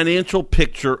financial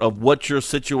picture of what your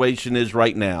situation is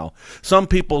right now. Some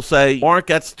people say, Mark,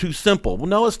 that's too simple. Well,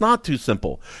 no, it's not too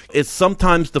simple. It's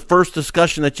sometimes the first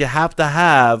discussion that you have to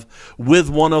have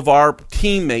with one of our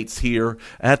teammates here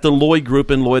at the Lloyd Group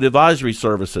and Lloyd Advisory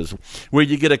Services, where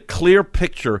you get a clear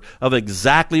picture of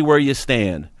exactly where you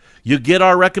stand. You get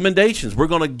our recommendations. We're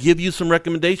going to give you some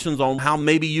recommendations on how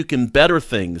maybe you can better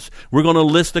things. We're going to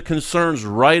list the concerns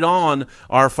right on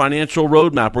our financial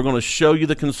roadmap. We're going to show you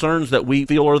the concerns that we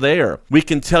feel are there. We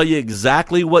can tell you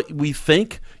exactly what we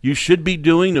think you should be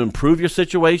doing to improve your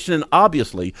situation, and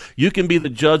obviously, you can be the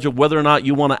judge of whether or not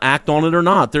you want to act on it or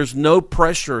not. There's no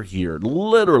pressure here,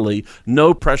 literally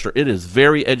no pressure. It is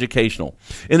very educational.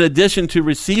 In addition to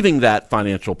receiving that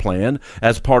financial plan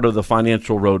as part of the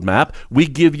financial roadmap, we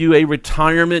give you a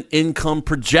retirement income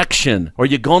projection. Are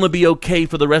you going to be okay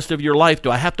for the rest of your life?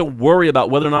 Do I have to worry about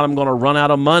whether or not I'm going to run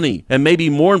out of money? And maybe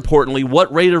more importantly,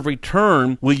 what rate of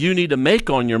return will you need to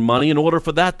make on your money in order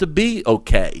for that to be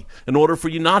okay? In order for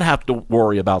you not have to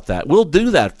worry about that. We'll do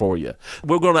that for you.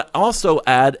 We're going to also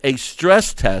add a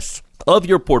stress test of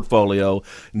your portfolio,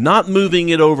 not moving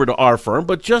it over to our firm,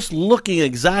 but just looking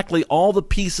exactly all the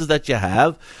pieces that you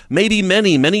have, maybe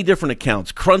many different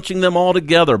accounts, crunching them all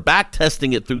together, back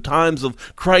testing it through times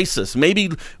of crisis, maybe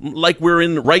like we're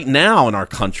in right now in our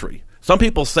country. Some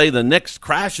people say the next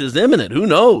crash is imminent. Who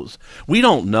knows? We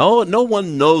don't know. No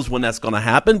one knows when that's going to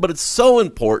happen, but it's so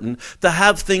important to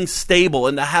have things stable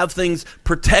and to have things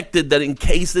protected that in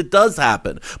case it does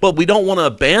happen. But we don't want to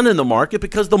abandon the market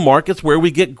because the market's where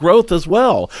we get growth as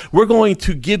well. We're going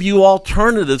to give you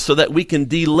alternatives so that we can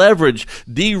deleverage,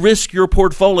 de-risk your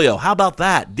portfolio. How about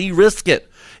that? De-risk it.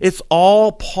 It's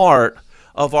all part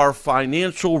of our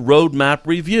financial roadmap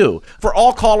review. For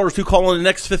all callers who call in the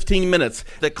next 15 minutes,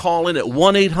 that call in at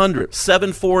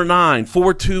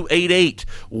 1-800-749-4288,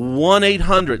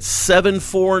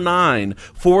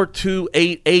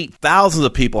 1-800-749-4288. Thousands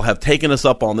of people have taken us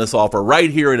up on this offer right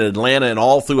here in Atlanta and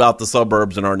all throughout the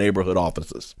suburbs in our neighborhood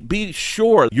offices. Be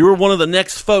sure you're one of the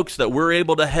next folks that we're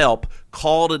able to help.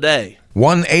 Call today.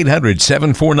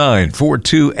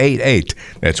 1-800-749-4288.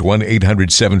 That's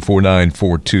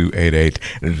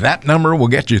 1-800-749-4288. That number will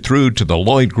get you through to the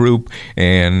Lloyd Group.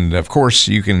 And, of course,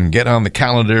 you can get on the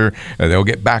calendar. They'll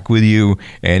get back with you,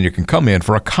 and you can come in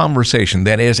for a conversation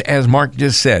that is, as Mark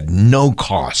just said, no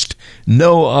cost,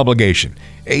 no obligation.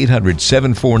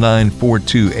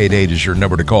 800-749-4288 is your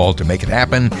number to call to make it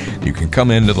happen. You can come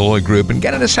into the Lloyd Group and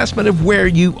get an assessment of where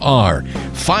you are.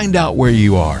 Find out where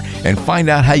you are and find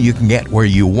out how you can get where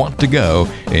you want to go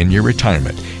in your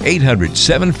retirement.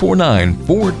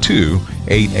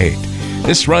 800-749-4288.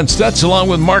 This is Ron Stutz along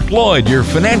with Mark Lloyd, your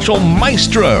financial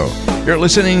maestro. You're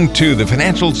listening to the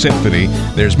Financial Symphony.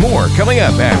 There's more coming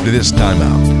up after this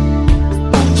timeout.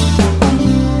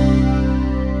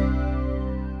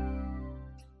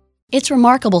 It's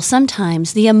remarkable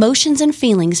sometimes the emotions and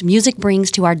feelings music brings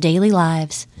to our daily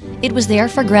lives. It was there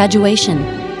for graduation,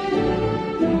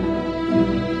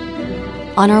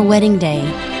 on our wedding day,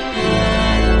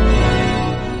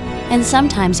 and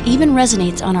sometimes even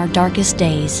resonates on our darkest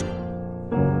days.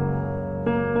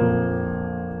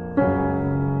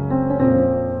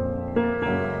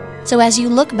 So as you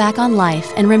look back on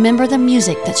life and remember the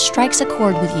music that strikes a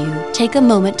chord with you, take a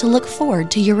moment to look forward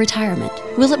to your retirement.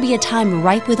 Will it be a time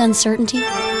ripe with uncertainty?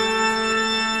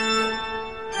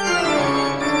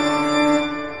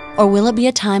 Or will it be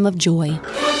a time of joy?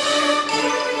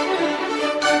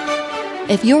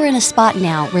 If you're in a spot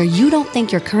now where you don't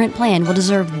think your current plan will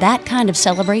deserve that kind of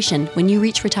celebration when you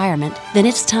reach retirement, then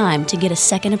it's time to get a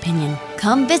second opinion.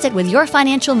 Come visit with your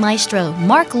financial maestro,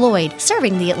 Mark Lloyd,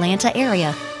 serving the Atlanta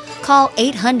area. Call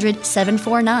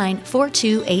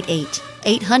 800-749-4288.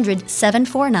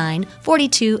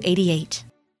 800-749-4288.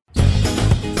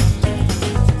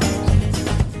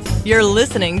 You're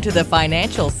listening to the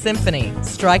Financial Symphony,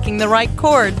 striking the right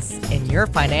chords in your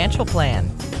financial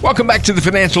plan. Welcome back to the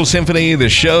Financial Symphony, the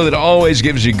show that always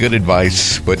gives you good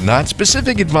advice, but not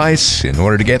specific advice. In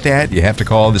order to get that, you have to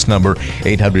call this number,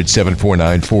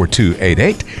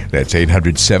 800-749-4288. That's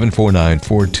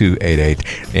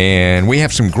 800-749-4288. And we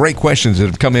have some great questions that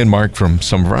have come in, Mark, from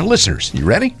some of our listeners. You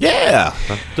ready? Yeah.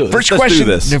 Let's do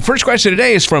this. The first question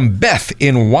today is from Beth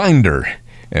in Winder.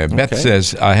 Beth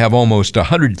says, I have almost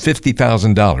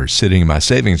 $150,000 sitting in my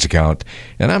savings account,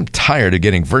 and I'm tired of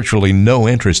getting virtually no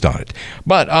interest on it.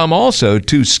 But I'm also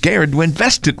too scared to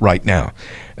invest it right now.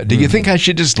 Do you think I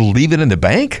should just leave it in the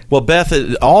bank? Well, Beth,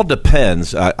 it all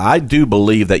depends. I do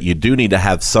believe that you do need to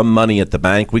have some money at the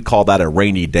bank. We call that a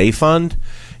rainy day fund.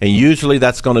 And usually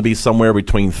that's going to be somewhere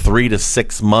between 3 to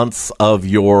 6 months of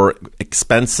your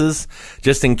expenses,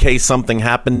 just in case something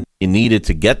happened, you needed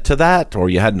to get to that, or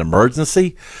you had an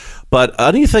emergency. But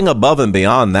anything above and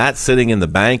beyond that sitting in the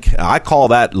bank, I call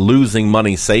that losing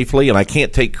money safely. And I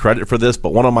can't take credit for this,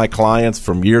 but one of my clients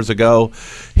from years ago,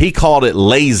 he called it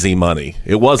lazy money.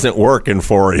 It wasn't working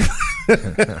for him.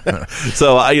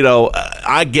 So,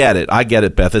 I get it. I get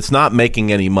it, Beth. It's not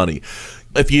making any money.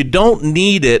 If you don't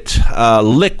need it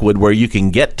liquid where you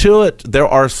can get to it, there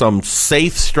are some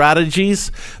safe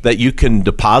strategies that you can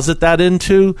deposit that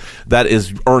into that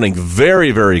is earning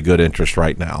very, very good interest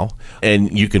right now.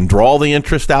 And you can draw the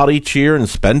interest out each year and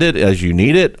spend it as you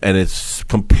need it. And it's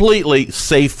completely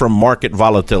safe from market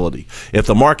volatility. If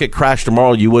the market crashed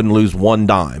tomorrow, you wouldn't lose one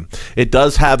dime. It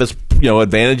does have its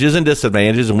advantages and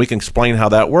disadvantages, and we can explain how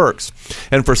that works.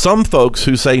 And for some folks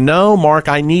who say, no, Mark,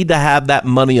 I need to have that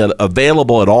money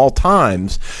available at all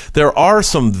times, there are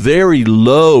some very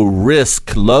low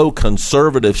risk, low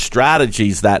conservative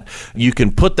strategies that you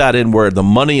can put that in where the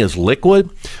money is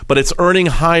liquid, but it's earning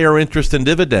higher interest and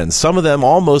dividends. Some of them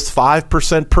almost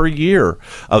 5% per year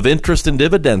of interest and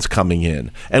dividends coming in.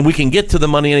 And we can get to the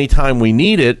money anytime we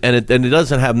need it, and it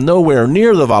doesn't have nowhere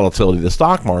near the volatility of the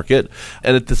stock market.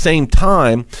 And at the same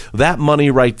time, that money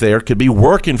right there could be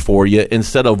working for you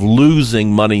instead of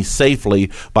losing money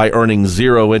safely by earning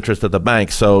zero interest at the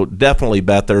bank. So definitely,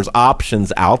 Beth, there's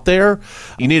options out there.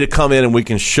 You need to come in and we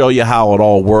can show you how it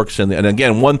all works. And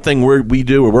again, one thing we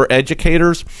do, we're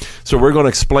educators, so we're going to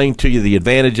explain to you the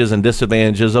advantages and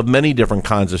disadvantages of many different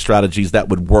kinds of strategies that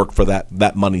would work for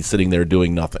that money sitting there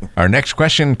doing nothing. Our next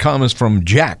question comes from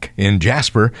Jack in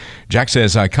Jasper. Jack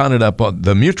says, I counted up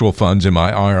the mutual funds in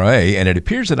my IRA, and it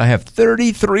appears that I have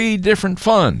 33 different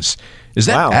funds. Is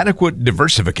that adequate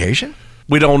diversification?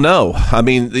 We don't know. I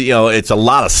mean, it's a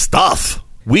lot of stuff.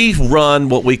 We run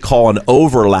what we call an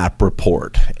overlap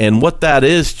report. And what that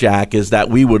is, Jack, is that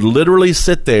we would literally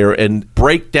sit there and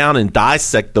break down and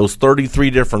dissect those 33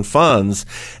 different funds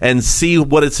and see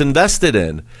what it's invested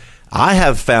in. I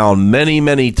have found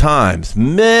many times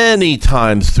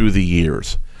through the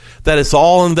years that it's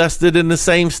all invested in the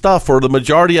same stuff, or the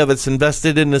majority of it's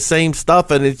invested in the same stuff,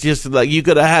 and it's just like you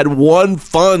could have had one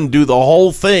fund do the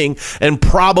whole thing and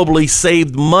probably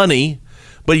saved money,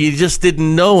 but you just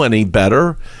didn't know any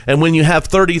better. And when you have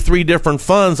 33 different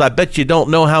funds, I bet you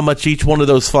don't know how much each one of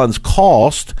those funds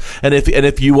cost. And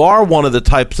if you are one of the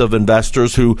types of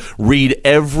investors who read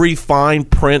every fine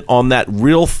print on that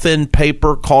real thin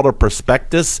paper called a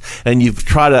prospectus, and you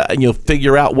try to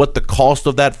figure out what the cost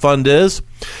of that fund is,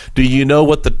 do you know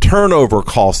what the turnover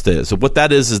cost is? What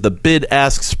that is the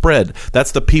bid-ask spread.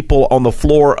 That's the people on the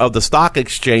floor of the stock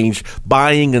exchange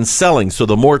buying and selling. So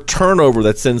the more turnover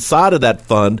that's inside of that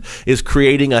fund is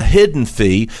creating a hidden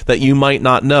fee that you might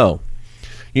not know.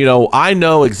 I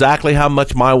know exactly how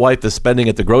much my wife is spending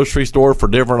at the grocery store for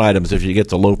different items. If she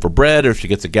gets a loaf of bread or if she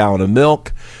gets a gallon of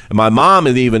milk. And my mom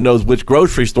even knows which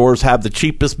grocery stores have the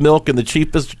cheapest milk and the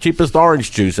cheapest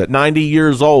orange juice. At 90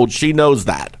 years old, she knows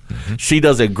that. Mm-hmm. She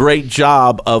does a great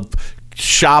job of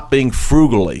shopping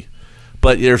frugally.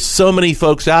 But there's so many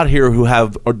folks out here who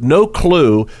have no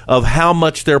clue of how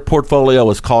much their portfolio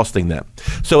is costing them.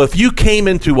 So if you came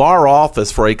into our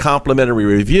office for a complimentary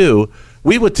review,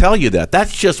 we would tell you that.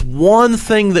 That's just one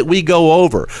thing that we go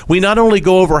over. We not only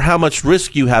go over how much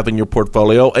risk you have in your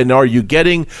portfolio and are you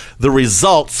getting the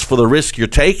results for the risk you're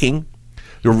taking,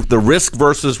 the risk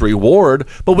versus reward,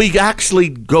 but we actually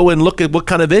go and look at what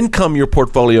kind of income your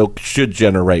portfolio should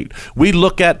generate. We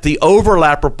look at the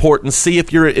overlap report and see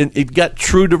if you've got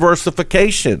true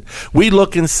diversification. We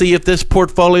look and see if this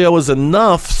portfolio is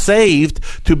enough saved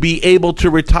to be able to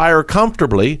retire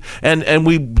comfortably, and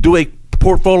we do a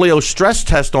portfolio stress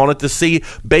test on it to see,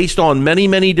 based on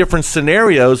many different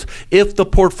scenarios, if the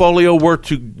portfolio were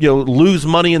to lose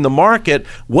money in the market,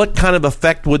 what kind of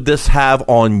effect would this have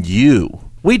on you?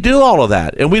 We do all of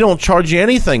that, and we don't charge you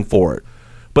anything for it.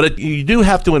 But you do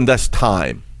have to invest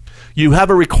time. You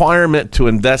have a requirement to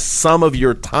invest some of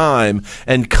your time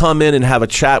and come in and have a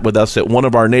chat with us at one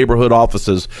of our neighborhood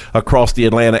offices across the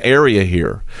Atlanta area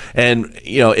here. And,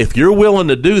 if you're willing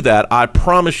to do that, I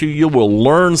promise you will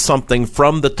learn something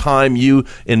from the time you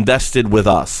invested with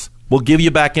us. We'll give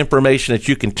you back information that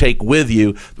you can take with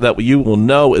you that you will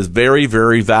know is very,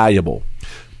 very valuable.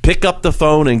 Pick up the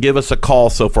phone and give us a call.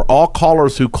 So for all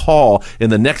callers who call in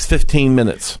the next 15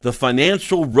 minutes, the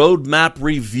Financial Roadmap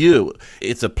Review.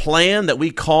 It's a plan that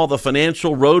we call the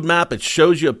Financial Roadmap. It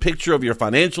shows you a picture of your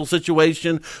financial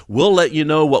situation. We'll let you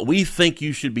know what we think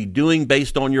you should be doing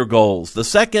based on your goals. The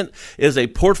second is a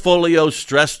portfolio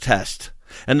stress test.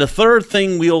 And the third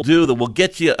thing we'll do that will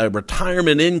get you a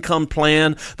retirement income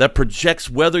plan that projects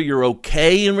whether you're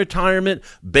okay in retirement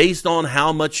based on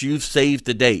how much you've saved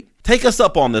to date. Take us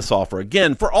up on this offer.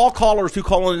 Again, for all callers who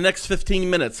call in the next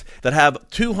 15 minutes that have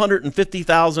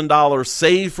 $250,000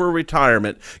 saved for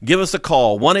retirement, give us a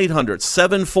call,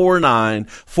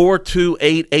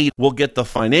 1-800-749-4288. We'll get the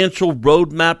Financial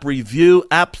Roadmap Review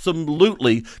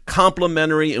absolutely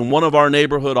complimentary in one of our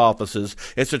neighborhood offices.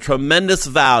 It's a tremendous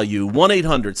value,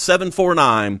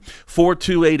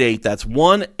 1-800-749-4288. That's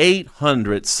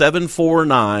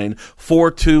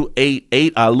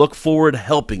 1-800-749-4288. I look forward to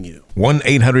helping you.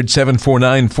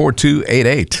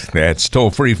 1-800-749-4288. That's toll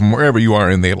free from wherever you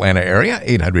are in the Atlanta area,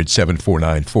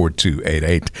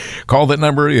 800-749-4288. Call that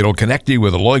number. It'll connect you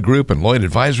with the Lloyd Group and Lloyd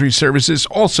Advisory Services,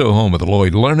 also home of the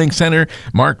Lloyd Learning Center.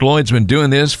 Mark Lloyd's been doing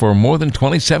this for more than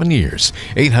 27 years.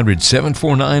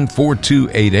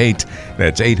 800-749-4288.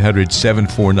 That's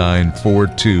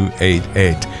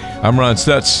 800-749-4288. I'm Ron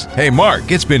Stutz. Hey,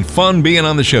 Mark, it's been fun being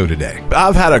on the show today.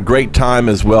 I've had a great time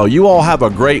as well. You all have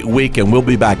a great week, and we'll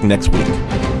be back next week.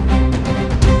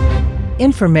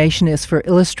 Information is for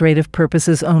illustrative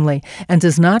purposes only and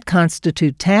does not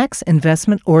constitute tax,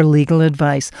 investment, or legal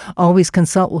advice. Always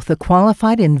consult with a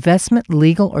qualified investment,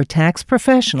 legal, or tax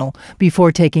professional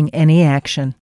before taking any action.